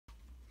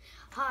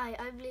Hi,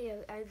 I'm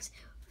Leo, and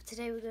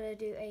today we're going to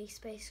do a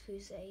Space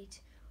Crusade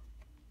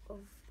of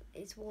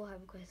its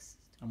Warhammer Quest.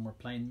 And we're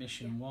playing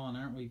Mission 1,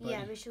 aren't we, buddy?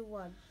 Yeah, Mission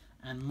 1.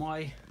 And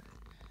my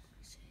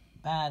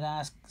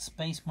badass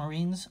Space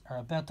Marines are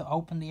about to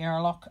open the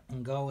airlock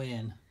and go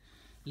in.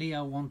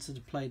 Leo wanted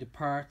to play the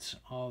part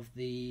of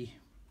the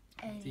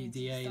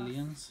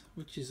aliens,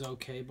 which is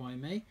okay by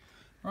me.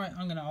 Right,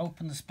 I'm going to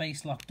open the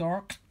space lock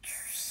door.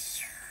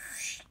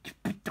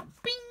 And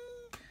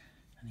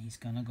he's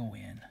going to go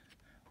in.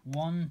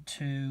 1,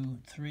 2,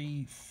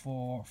 3,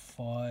 4,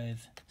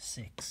 5,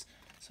 6.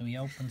 So he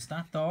opens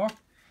that door.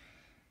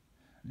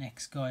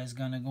 Next guy is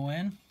going to go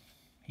in.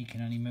 He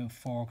can only move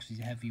 4 because he's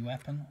a heavy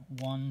weapon.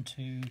 1,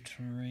 2,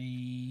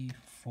 3,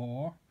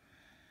 4.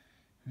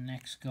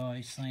 Next guy,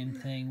 same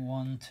thing.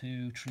 1,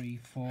 2, 3,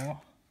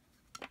 4.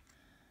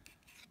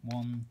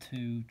 1,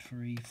 2,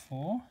 3,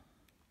 4.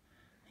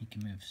 He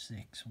can move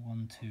 6.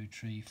 1, 2,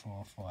 3,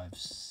 4, 5,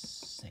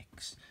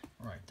 6.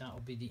 Right, that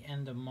will be the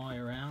end of my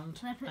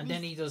round. And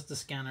then he does the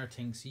scanner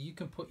thing. So you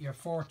can put your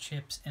 4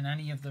 chips in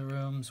any of the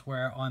rooms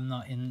where I'm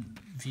not in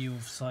view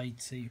of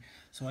sight.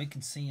 So I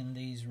can see in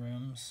these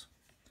rooms.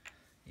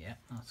 Yeah,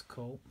 that's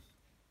cool.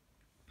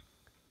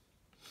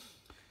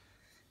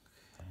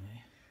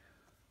 Okay.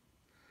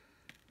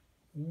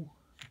 Ooh,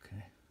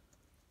 okay.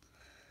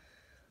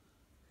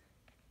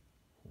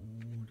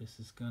 Ooh, this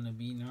is gonna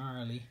be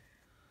gnarly.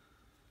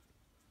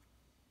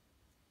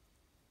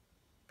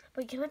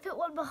 But can I put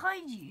one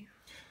behind you?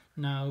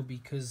 No,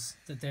 because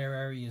their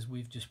areas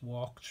we've just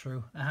walked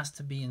through. It has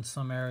to be in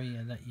some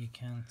area that you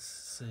can't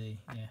see.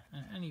 Yeah,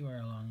 anywhere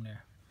along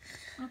there.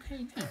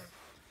 Okay,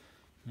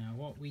 now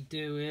what we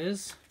do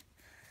is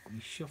we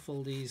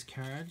shuffle these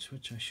cards,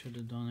 which I should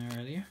have done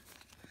earlier.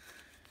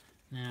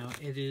 Now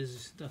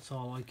that's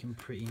all I can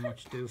pretty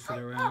much do for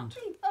the round.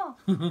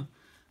 Oh.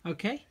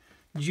 Okay,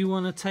 do you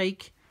want to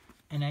take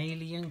an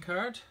alien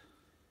card?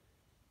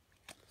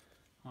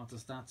 What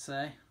does that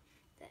say?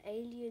 The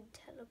alien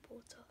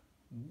teleporter.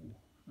 Ooh,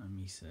 let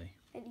me see.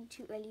 Any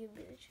 2 alien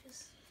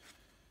miniatures.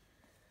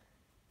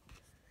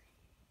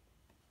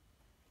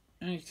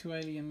 Any 2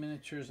 alien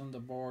miniatures on the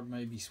board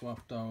may be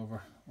swapped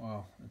over.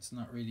 Well, it's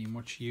not really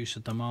much use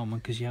at the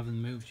moment because you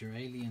haven't moved your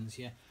aliens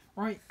yet.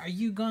 Right, are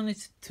you going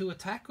to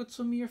attack with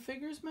some of your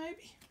figures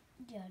maybe?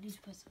 Yeah, I need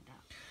to put some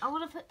down. I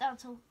want to put down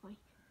some of my...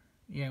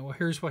 Yeah, well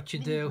here's what you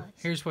do.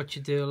 Here's what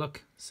you do.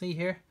 Look, see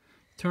here?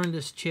 Turn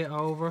this chit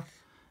over.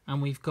 And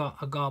we've got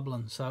a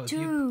goblin. So if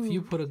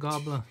you put a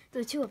goblin...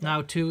 The 2 of them.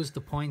 Now 2 is the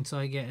points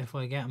I get if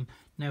I get him.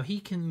 Now he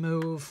can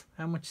move...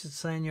 How much does it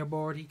say on your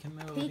board? He can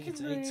move...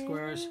 It's 8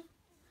 squares.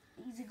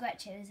 He's a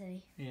Gretchen, isn't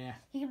he? Yeah.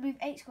 He can move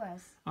 8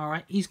 squares.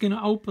 Alright, he's going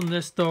to open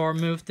this door,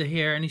 move to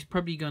here, and he's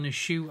probably going to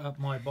shoot at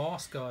my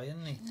boss guy,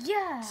 isn't he?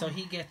 Yeah. So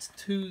he gets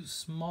 2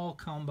 small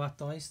combat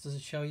dice. Does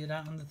it show you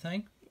that on the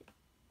thing?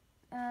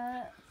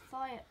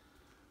 Fire.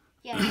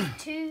 Yeah,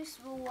 2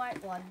 small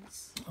white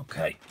ones.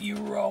 Okay, you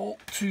roll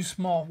 2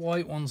 small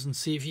white ones and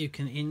see if you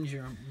can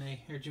injure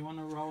me. Here, do you want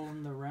to roll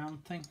in the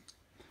round thing?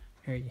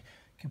 Here, you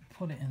can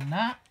put it in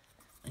that,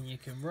 and you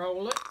can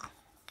roll it.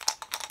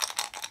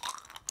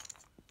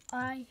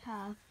 I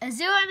have a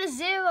 0 and a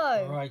 0.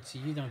 Alright, so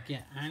you don't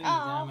get any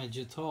damage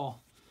at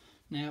all.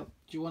 Now,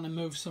 do you want to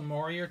move some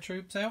more of your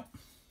troops out?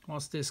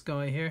 What's this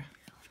guy here?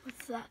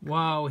 What's that?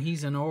 Wow,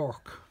 he's an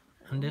orc.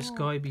 And this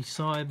guy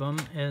beside him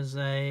is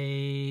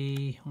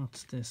a...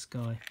 What's this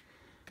guy?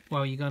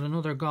 Well, you got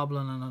another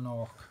goblin and an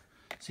orc.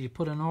 So you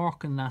put an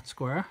orc in that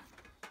square.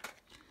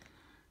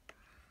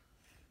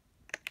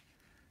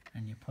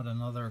 And you put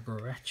another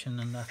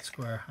Gretchen in that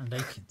square. And they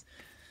can...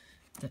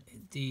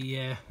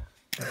 The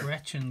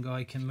Gretchen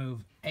guy can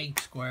move 8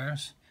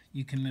 squares.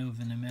 You can move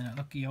in a minute.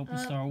 Look, he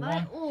opens door 1.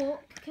 My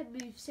orc can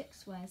move 6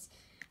 squares.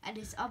 And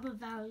his other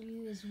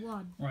value is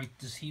 1. Right,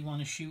 does he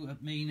want to shoot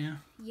at me now?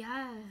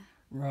 Yeah.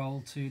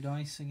 Roll 2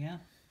 dice again.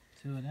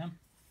 2 of them.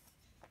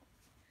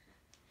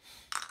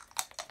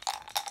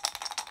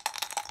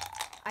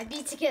 I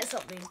need to get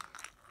something.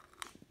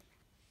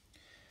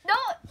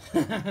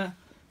 No!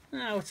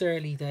 No, it's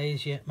early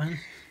days yet, man.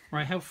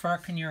 Right, how far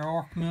can your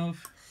orc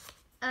move?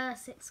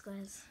 6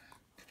 squares.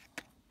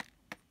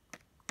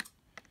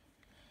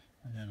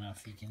 I don't know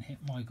if he can hit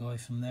my guy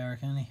from there,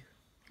 can he?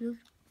 Who?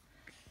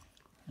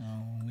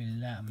 Oh, we'll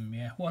let him,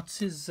 yeah. What's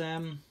his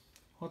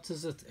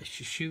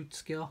shoot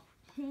skill?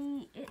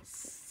 It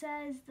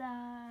says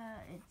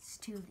that it's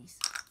 2 of these.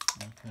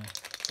 Okay,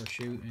 for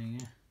shooting,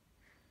 yeah.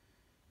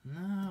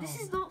 No. This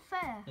is not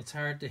fair. It's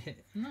hard to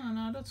hit.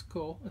 No, that's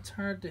cool. It's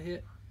hard to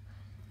hit.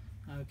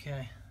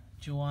 Okay.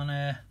 Do you want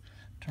to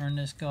turn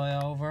this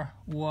guy over?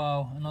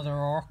 Whoa, another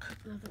orc.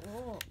 Another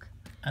orc.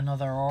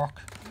 Another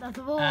orc.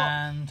 Another orc.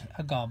 And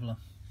a goblin.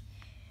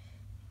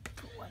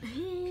 Put one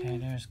here. Okay,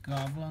 there's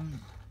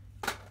goblin.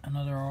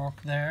 Another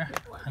orc there.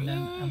 And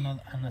then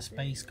a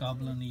space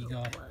goblin he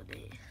got.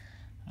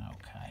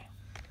 Okay.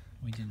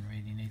 We didn't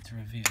really need to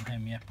reveal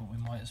him yet, but we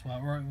might as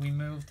well. Right, we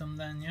moved them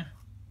then, yeah?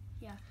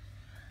 Yeah.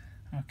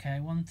 Okay,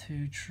 1,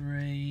 2,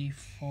 3,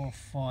 4,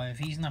 5.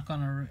 He's not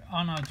gonna.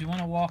 Oh no! Do you want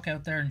to walk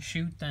out there and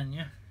shoot then?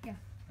 Yeah. Yeah.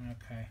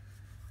 Okay.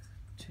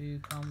 2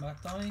 combat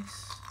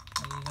dice.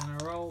 Are you gonna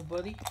roll,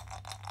 buddy?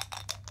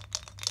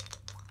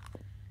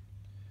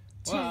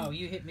 2. Wow,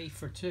 you hit me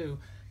for 2.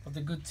 But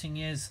the good thing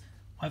is,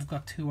 I've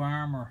got 2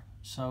 armor,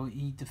 so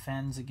he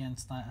defends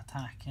against that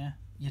attack. Yeah,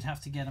 you'd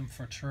have to get him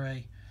for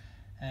 3.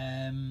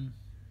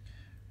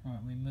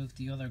 Right, we move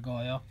the other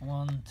guy up.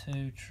 1,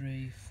 2,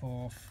 3,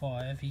 4,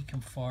 5. He can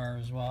fire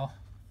as well.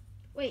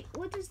 Wait,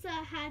 what does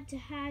that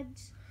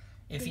hand-to-hand?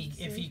 If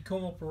he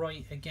come up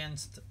right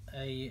against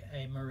a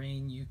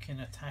marine, you can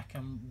attack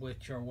him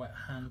with your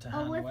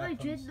hand-to-hand with weapons.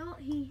 my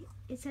dreadnought,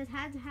 it says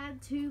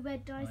hand-to-hand 2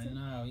 red dice. I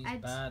know,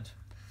 he's bad.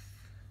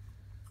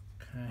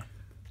 Okay.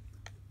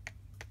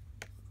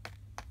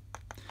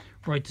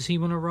 Right, does he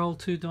want to roll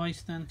 2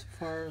 dice then to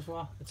fire as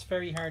well? It's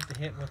very hard to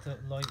hit with the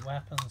light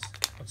weapons,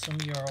 but some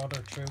of your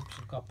other troops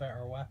have got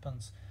better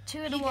weapons. 2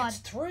 and a He 1. gets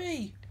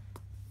 3!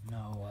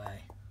 No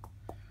way.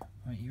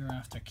 Right, you're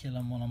after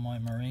killing one of my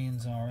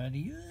marines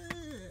already.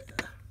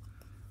 Ugh.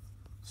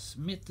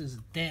 Smith is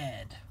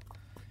dead.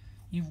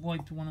 You've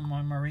wiped one of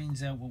my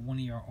marines out with one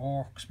of your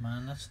orcs,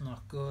 man. That's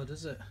not good,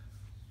 is it?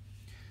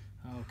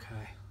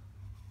 Okay.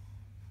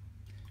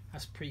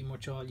 That's pretty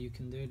much all you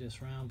can do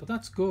this round. But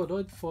that's good. I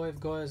had 5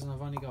 guys and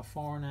I've only got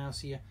 4 now.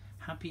 So you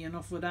happy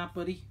enough with that,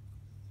 buddy?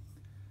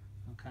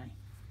 Okay.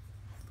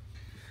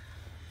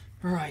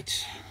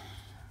 Right.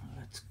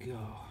 Let's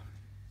go.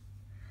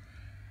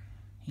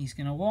 He's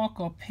going to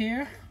walk up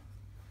here.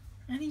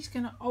 And he's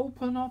going to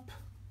open up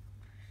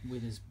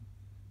with his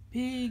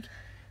big,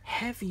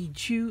 heavy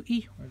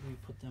duty. Where do we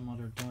put them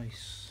other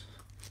dice?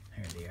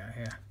 There they are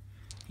here.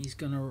 He's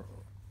going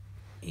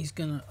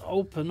to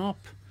open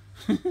up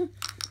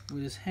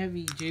with his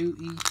heavy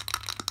duty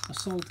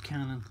assault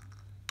cannon.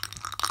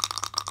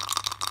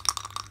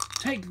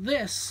 Take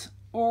this,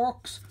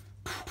 orcs!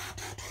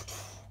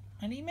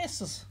 And he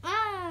misses.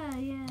 Ah,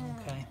 yeah.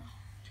 Okay.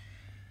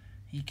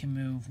 He can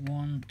move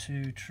 1,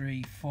 2,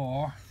 3,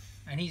 4.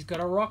 And he's got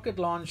a rocket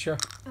launcher.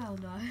 Oh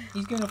no.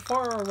 He's going to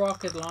fire a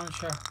rocket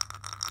launcher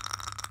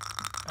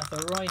at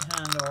the right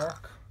hand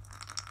orc.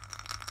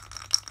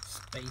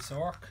 Space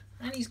orc.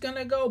 And he's going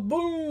to go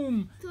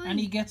boom! 3. And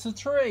he gets a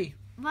 3.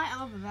 My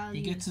armor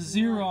value. He gets a is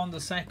 0 1. on the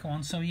second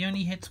one, so he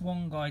only hits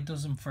one guy,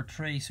 does him for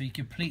 3, so he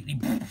completely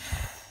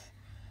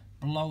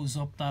blows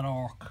up that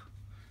orc.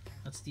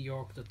 That's the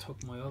orc that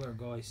took my other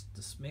guy,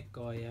 the Smith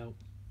guy, out.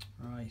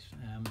 Right.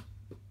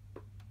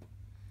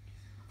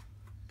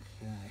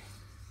 Okay.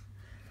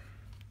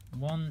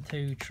 1,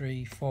 2,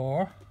 3,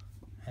 4.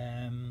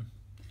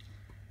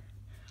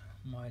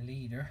 My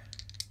leader.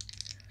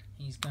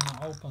 He's gonna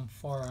open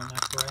fire in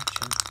that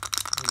direction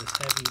with his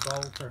heavy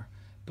bolter.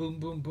 Boom,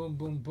 boom, boom,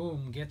 boom,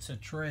 boom. Gets a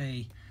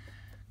 3.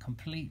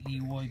 Completely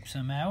wipes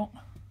him out.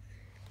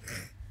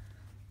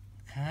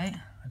 Okay.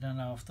 I don't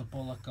know if the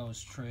bullet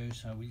goes through,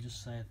 so we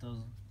just say it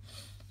doesn't.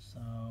 So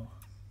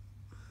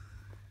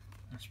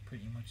that's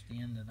pretty much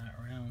the end of that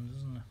round,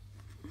 isn't it?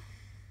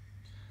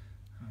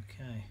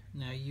 Okay.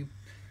 Now you.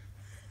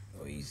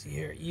 Oh, easy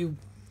here. You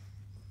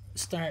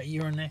start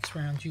your next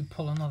round. You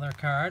pull another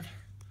card.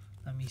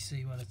 Let me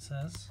see what it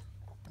says.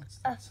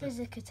 A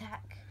physic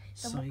attack.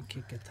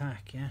 Psychic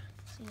attack, yeah.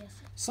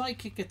 Yes.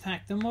 Psychic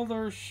attack. The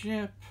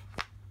mothership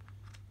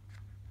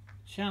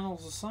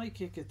channels a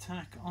psychic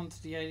attack onto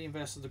the alien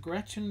vessel. The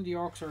Gretchen and the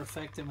orcs are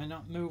affected, may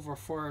not move or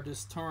fire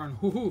this turn.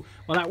 Well,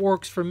 that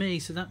works for me,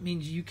 so that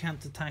means you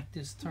can't attack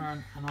this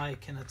turn and I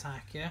can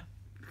attack, yeah?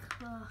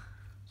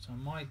 So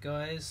my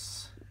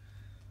guys,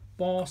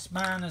 boss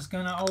man is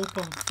going to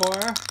open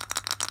fire.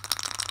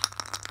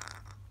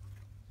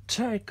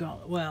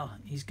 Well,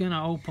 he's going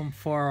to open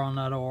fire on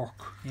that orc,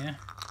 yeah?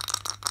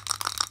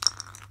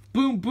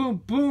 Boom,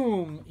 boom,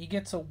 boom! He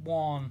gets a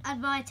 1.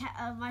 And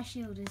my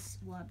shield is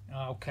 1.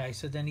 Okay,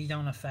 so then he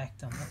don't affect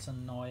him. That's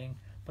annoying.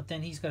 But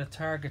then he's got a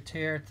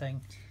targeteer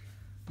thing.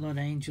 Blood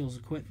Angel's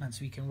equipment,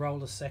 so he can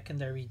roll a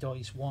secondary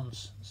dice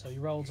once. So he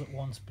rolls it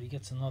once, but he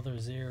gets another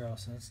 0,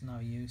 so that's no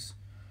use.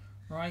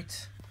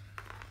 Right.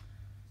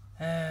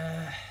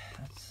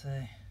 Let's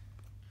see.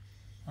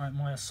 Alright,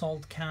 my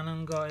assault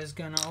cannon guy is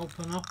going to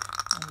open up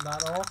on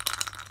that orc.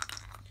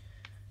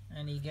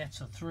 And he gets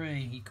a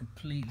 3. He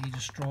completely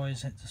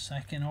destroys it, the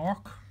second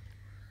orc.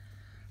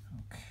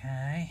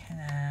 Okay.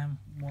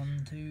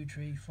 1, 2,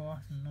 3,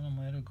 4. None of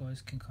my other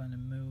guys can kind of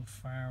move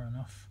far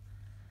enough.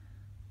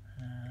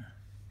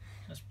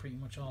 That's pretty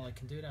much all I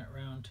can do that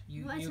round.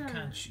 You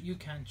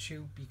can't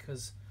shoot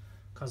because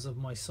of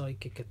my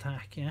psychic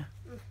attack, yeah?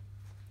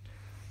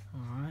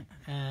 Alright.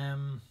 Let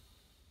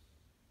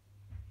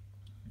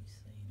me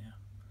see now.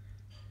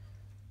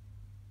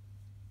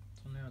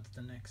 So now it's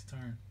the next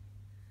turn.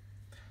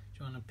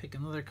 Do you want to pick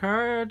another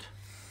card?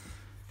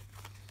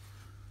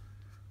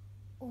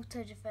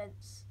 Auto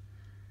defense.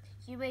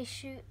 You may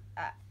shoot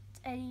at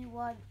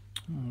anyone.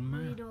 Oh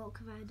man. Leader or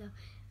commander.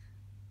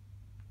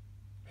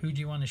 Who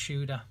do you want to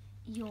shoot at?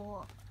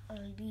 Your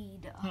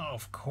leader. Oh,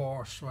 of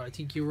course. Right. I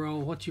think you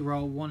roll. What you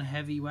roll? 1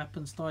 heavy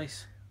weapons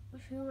dice.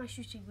 Who am I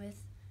shooting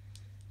with?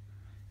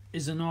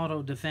 Is an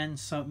auto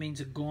defense, so it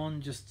means a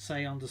gun, just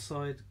say on the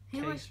side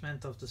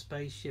casement of the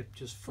spaceship,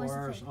 just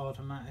fires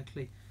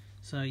automatically.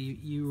 So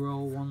you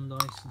roll one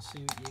dice and see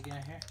what you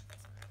get here.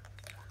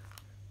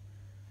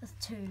 That's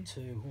 2.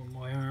 2. Well,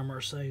 my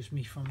armor saves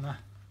me from that.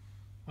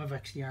 I've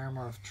actually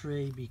armor of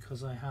 3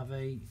 because I have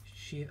a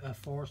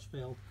force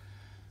field.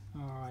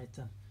 Alright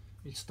then.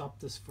 We'll stop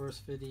this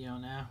first video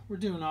now. We're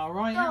doing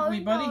alright, aren't we,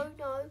 buddy?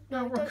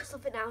 No, don't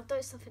stop it now.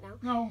 Don't stop it now.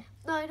 No.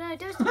 No,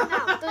 don't stop it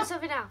now. Don't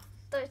stop it now.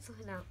 Don't stop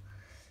it now.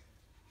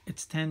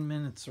 It's 10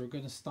 minutes, so we're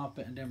going to stop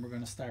it and then we're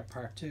going to start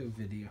part 2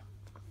 video.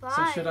 Bye.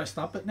 So should I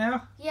stop it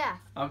now? Yeah.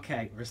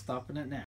 Okay, we're stopping it now.